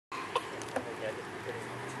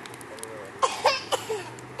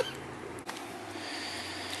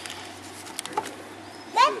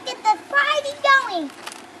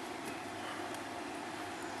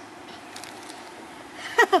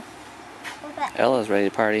Ella's ready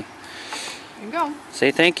to party. Here you go.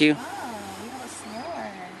 Say thank you. Oh, you have a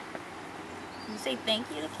snore. You say thank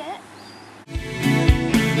you to Cat?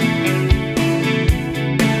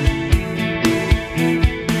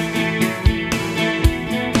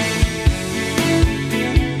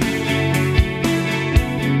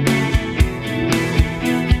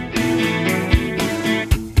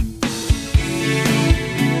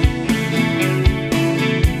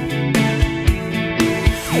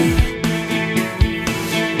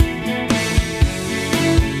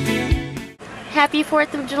 Happy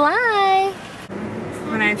 4th of July!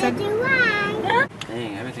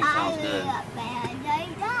 Dang, everything sounds good.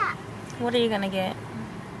 What are you gonna get?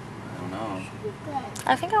 I don't know.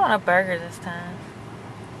 I think I want a burger this time.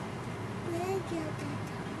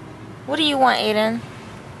 What do you want, Aiden?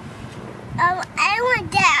 I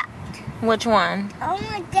want that. Which one? I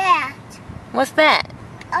want that. What's that?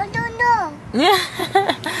 I don't know. Yeah.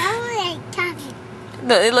 I want coffee.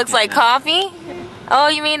 It looks like coffee? Oh,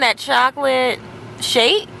 you mean that chocolate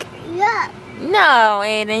shake? Yeah. No,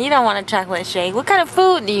 Aiden, you don't want a chocolate shake. What kind of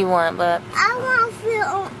food do you want, bub? I want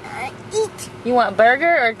to eat. You want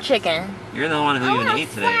burger or chicken? You're the one who I even want ate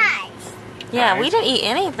today. fries. Yeah, Fries? we didn't eat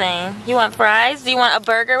anything. You want fries? Do you want a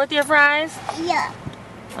burger with your fries? Yeah.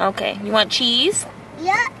 Okay. You want cheese?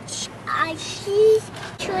 Yeah. I cheese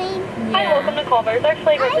cream. Hi, welcome to Culver's. Our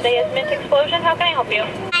flavor today is Mint Explosion. How can I help you?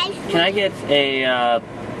 Ice cream. Can I get a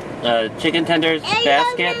chicken tenders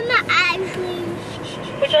basket? Ice cream.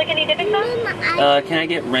 Would you like any dipping sauce? Can I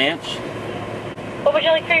get ranch? What would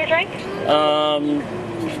you like for your drink?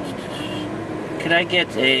 Can I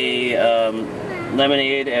get a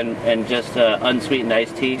lemonade and just unsweetened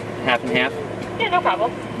iced tea, half and half? Yeah, no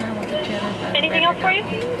problem. Anything else for you?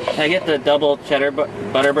 Can I get the double cheddar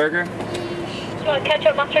butter burger? Do you want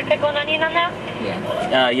ketchup, mustard, pickle, and onion on that?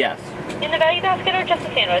 Yes. In the value basket or just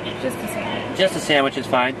a sandwich? Just a sandwich is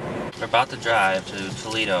fine. We're about to drive to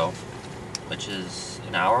Toledo, which is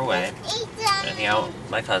an hour away. And hang out with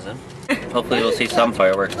my cousin. Hopefully we'll see some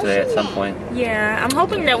fireworks today at some point. Yeah, I'm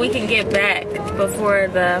hoping that we can get back before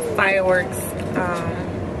the fireworks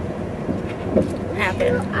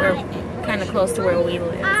happen. We're kind of close to where we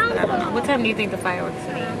live. But I don't know. What time do you think the fireworks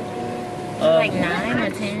will be? Like 9 or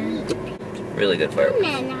 10? Really good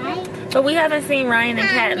fireworks. But we haven't seen Ryan and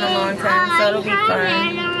Kat in a long time, so it'll be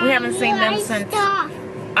fun. We haven't seen them since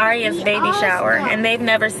Arya's baby shower, and they've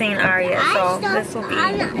never seen Arya, so this will be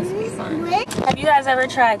fun. Have you guys ever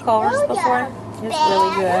tried Culver's before? It's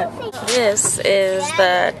really good. This is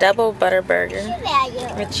the double butter burger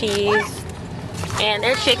with cheese, and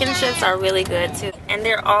their chicken strips are really good too, and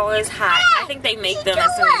they're always hot. I think they make them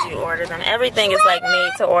as soon as you order them. Everything is like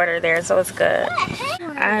made to order there, so it's good.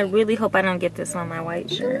 I really hope I don't get this on my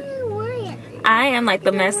white shirt. I am like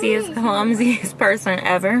the messiest, clumsiest person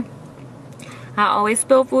ever. I always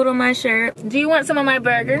spill food on my shirt. Do you want some of my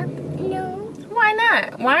burger? No. Why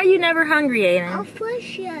not? Why are you never hungry, Aiden? I'm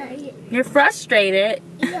frustrated. You're frustrated.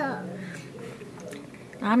 Yeah.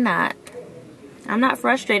 I'm not. I'm not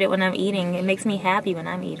frustrated when I'm eating. It makes me happy when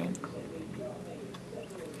I'm eating.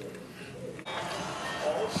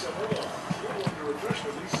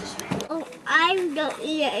 Oh, I don't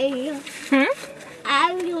eat it.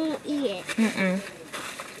 I don't eat it.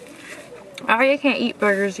 Arya can't eat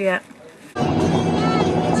burgers yet.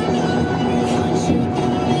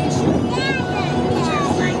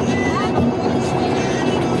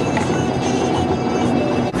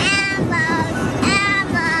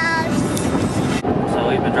 So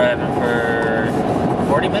we've been driving for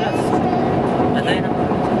 40 minutes, I think.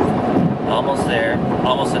 Almost there.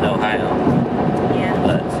 Almost in Ohio. Yeah.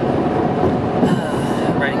 But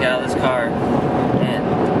I'm ready to get out of this car. And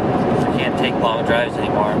I can't take long drives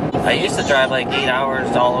anymore. I used to drive like 8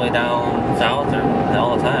 hours all the way down south, or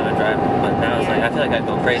all the time I drive. But now it's like, I feel like I'd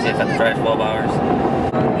go crazy if I had to drive 12 hours.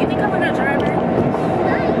 You think I'm a good driver?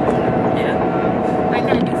 Yeah. I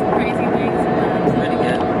gotta do some crazy things sometimes. Pretty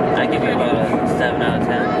good. I give you about a 7 out of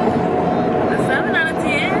 10. A 7 out of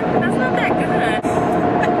 10? That's not that good.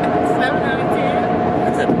 7 out of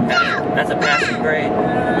 10? That's a passing grade.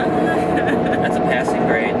 That's a passing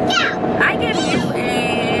grade. I give you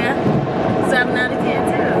a 7 out of 10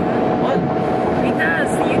 too. What?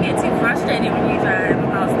 Because you get too frustrated when you drive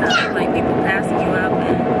about stuff, like people passing you up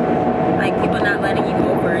and like people not letting you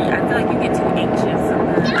over. I feel like you get too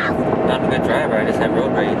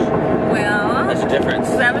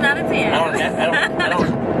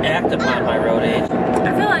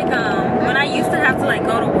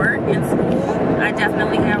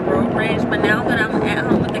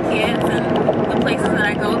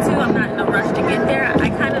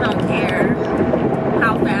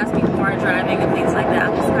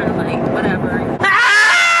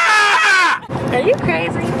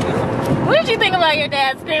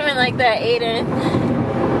dad screaming like that, Aiden.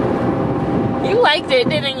 You liked it,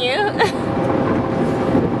 didn't you?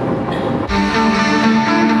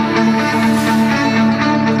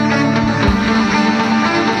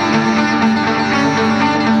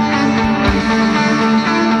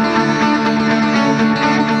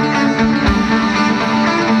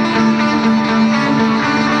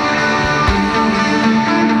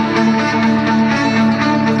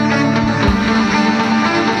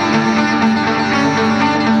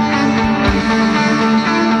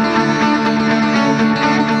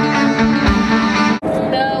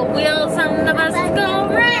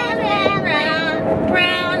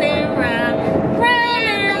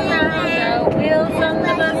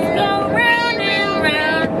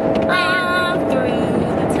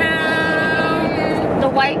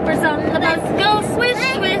 Wipers on the bus go swish,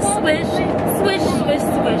 swish, swish, swish, swish,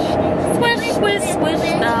 swish, swish, swish, swish.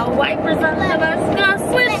 The wipers on the bus go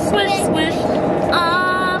swish, swish, swish,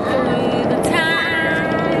 all through the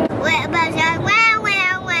town.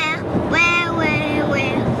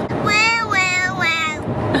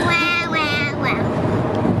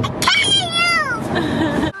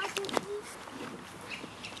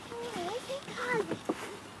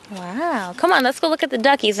 Wow, come on, let's go look at the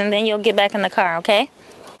duckies and then you'll get back in the car, okay?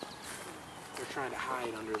 Trying to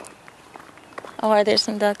hide under them. Oh, are there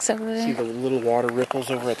some ducks over there? See the little water ripples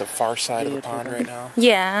over at the far side of the pond right now?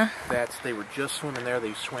 Yeah. They were just swimming there.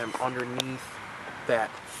 They swam underneath that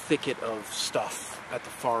thicket of stuff at the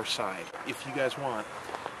far side. If you guys want,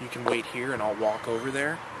 you can wait here and I'll walk over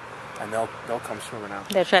there and they'll come swimming out.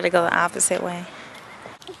 They'll try to go the opposite way.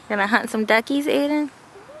 Gonna hunt some duckies, Aiden?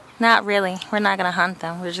 Not really. We're not gonna hunt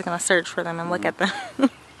them. We're just gonna search for them and look at them. Right?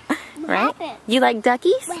 What happened? You like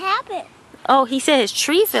duckies? What happened? Oh, he said his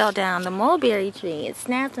tree fell down, the mulberry tree. It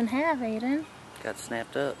snapped in half, Aiden. Got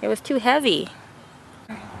snapped up. It was too heavy.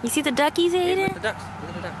 You see the duckies, Hey, look Aiden? at the ducks. Look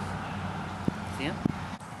at the ducks. See them?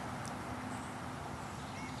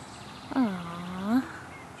 Aww.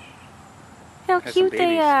 How Got some cute they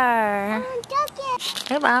babies. are.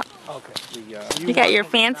 Hey, Bob. Okay. You got your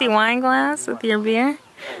fancy wine glass with your beer?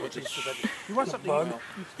 You want something? Bug?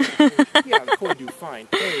 Yeah, the koi do fine.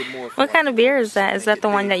 More What kind of beer is that? Is that the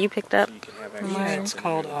one that you picked up? Yeah, it's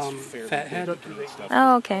called Fathead.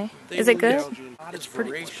 Oh, okay. Is it good? It's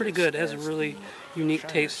pretty good. It has a really unique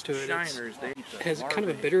taste to it. It has kind of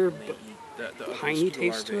a bitter but piney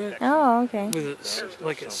taste to it, Oh, okay. with a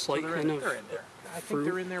slight kind of I think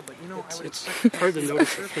they're in there, but you know, it's hard to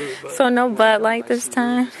notice the fruit, but So no Bud Light this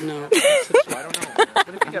time? no, I don't know.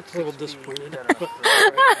 I'm a little disappointed.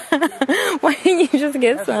 Why didn't you just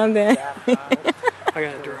get some then? I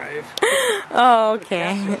gotta drive. Oh,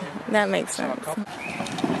 okay. That makes sense.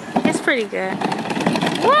 It's pretty good.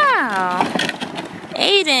 Wow.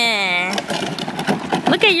 Aiden.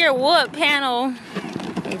 Look at your wood panel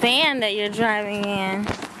van that you're driving in.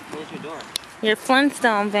 Close your door. Your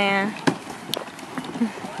Flintstone van.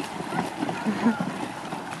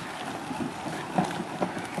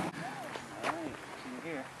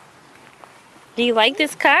 Do you like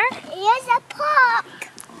this car? Here's a park.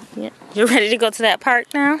 Yeah. You ready to go to that park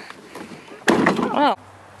now? Oh.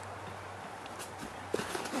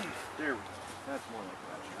 There, that's more like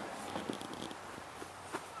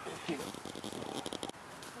that.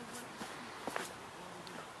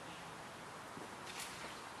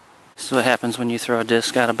 This is what happens when you throw a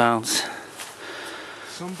disc out of bounds.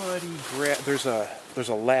 Somebody grab. There's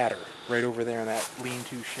a ladder right over there in that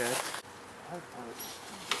lean-to shed.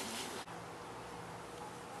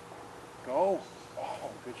 Go. Oh,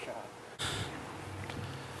 good shot.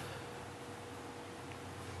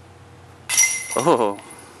 Oh,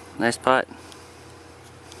 nice putt.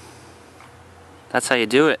 That's how you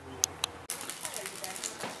do it.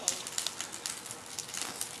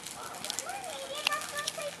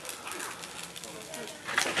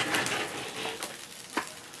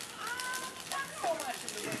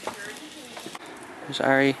 There's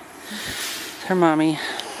Ari. Her mommy.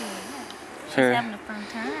 Her Having a fun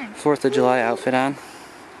time. 4th of July outfit on.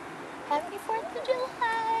 Happy 4th of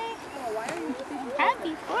July.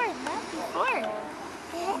 Happy 4th. Happy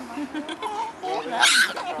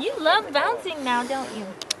 4th. You love bouncing now, don't you?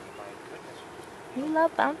 You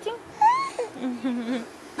love bouncing?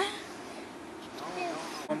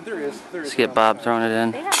 Let's get Bob throwing it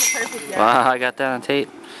in. They have a perfect job. Wow, I got that on tape.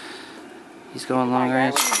 He's going long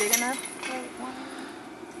range. Big enough for one?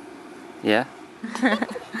 Yeah. Put it in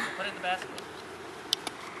the basket.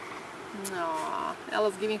 No,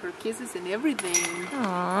 Ella's giving her kisses and everything.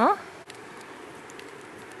 Aww.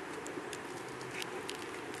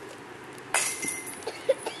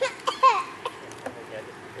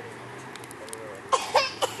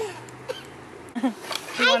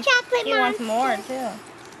 he wants more too.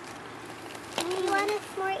 You want us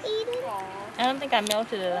more eating? I don't think I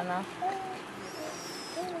melted it enough.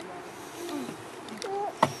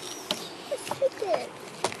 It's too good.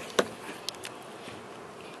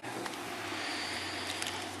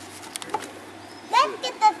 Let's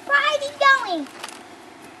get the party going.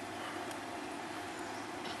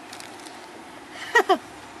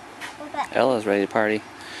 Ella's ready to party.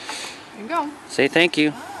 Here you go. Say thank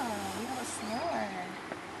you. Oh, you have a snore.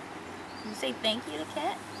 You say thank you to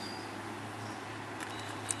Cat?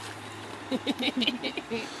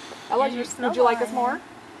 Ella, would you like us more?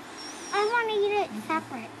 I want to eat it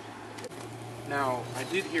separate. Now, I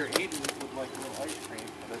did hear Aiden would like a little ice cream,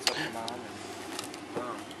 but that's up to Mom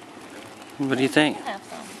and What do you think? You have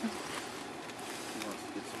some. he wants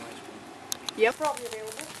to get some ice cream. Yep, probably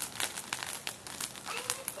available.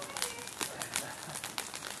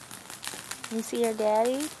 You see your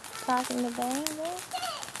daddy talking to Bang there?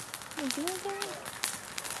 You do that?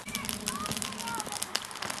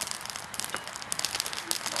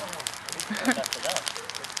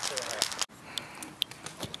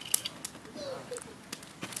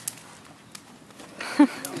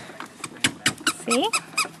 See?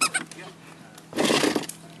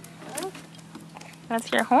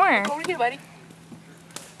 That's your horn. Over here, buddy.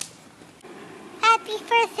 Happy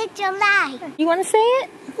 1st of July. You want to say it?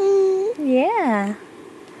 Yeah.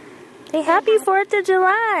 Say happy 4th of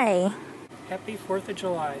July. Happy 4th of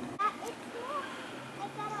July.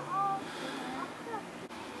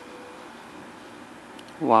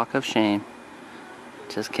 Walk of shame.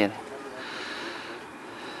 Just kidding.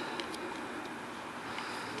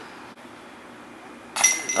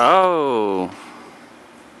 Oh.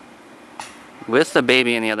 With the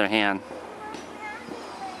baby in the other hand.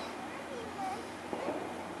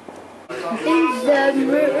 Does the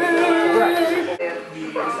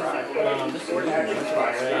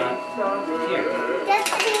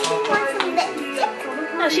baby want some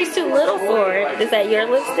lipstick? No, she's too little for it. Is that your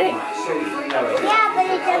lipstick? Yeah, but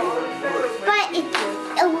it doesn't. But it's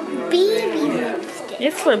a baby lipstick.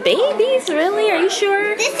 It's for babies, really? Are you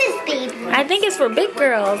sure? This is baby. I think it's for big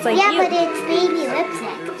girls like Yeah, you. but it's baby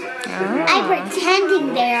lipstick. Oh. I'm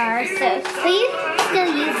pretending they are, so you still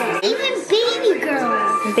use it. Even baby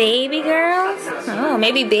girls. Baby girls? Oh,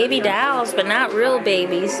 maybe baby dolls, but not real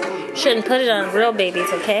babies. Shouldn't put it on real babies,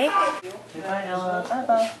 okay? Bye, Ella.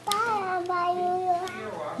 Bye-bye. Bye, bye.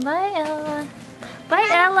 Bye, Ella. Bye,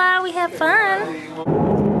 Ella. We had fun.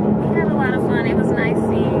 We had a lot of fun. It was nice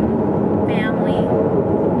seeing family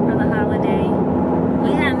for the holiday.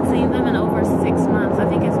 We hadn't seen them in over 6 months. I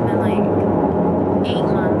think it's been like 8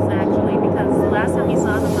 months, actually, because the last time we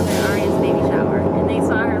saw them was at Arya's baby shower, and they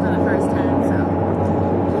saw her for the first time, so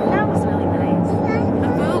that was really nice. The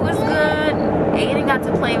food was good. Aiden got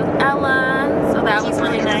to play with Ella, so that was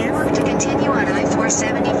really nice. To continue on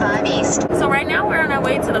I-475 East. So right now we're on our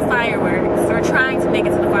way to the fireworks. We're trying to make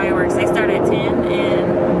it to the fireworks. They start at 10,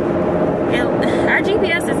 and our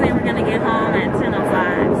GPS is saying we're going to get home at 10.